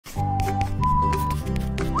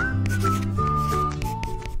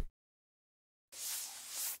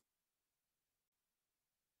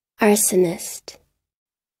Arsonist,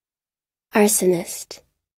 arsonist,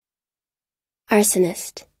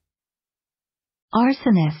 arsonist.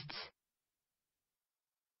 Arsonists.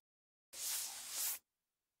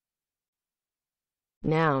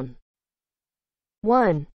 Noun.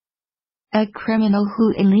 1. A criminal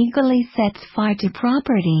who illegally sets fire to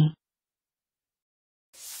property.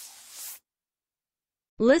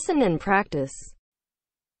 Listen and practice.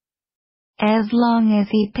 As long as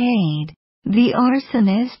he paid, the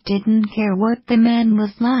arsonist didn't care what the man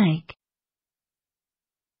was like.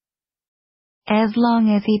 As long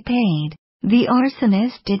as he paid, the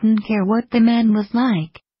arsonist didn't care what the man was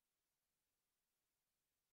like.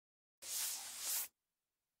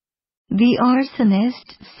 The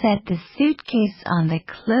arsonist set the suitcase on the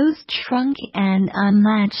closed trunk and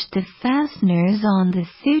unlatched the fasteners on the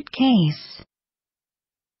suitcase.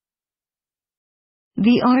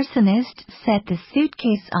 The arsonist set the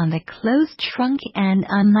suitcase on the closed trunk and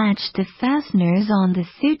unlatched the fasteners on the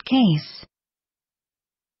suitcase.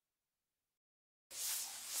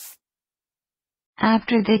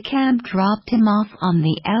 After the cab dropped him off on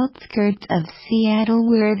the outskirts of Seattle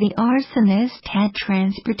where the arsonist had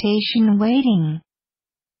transportation waiting.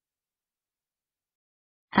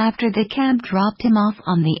 After the cab dropped him off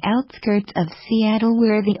on the outskirts of Seattle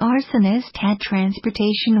where the arsonist had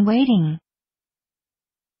transportation waiting.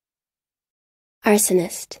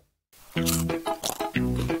 Arsonist.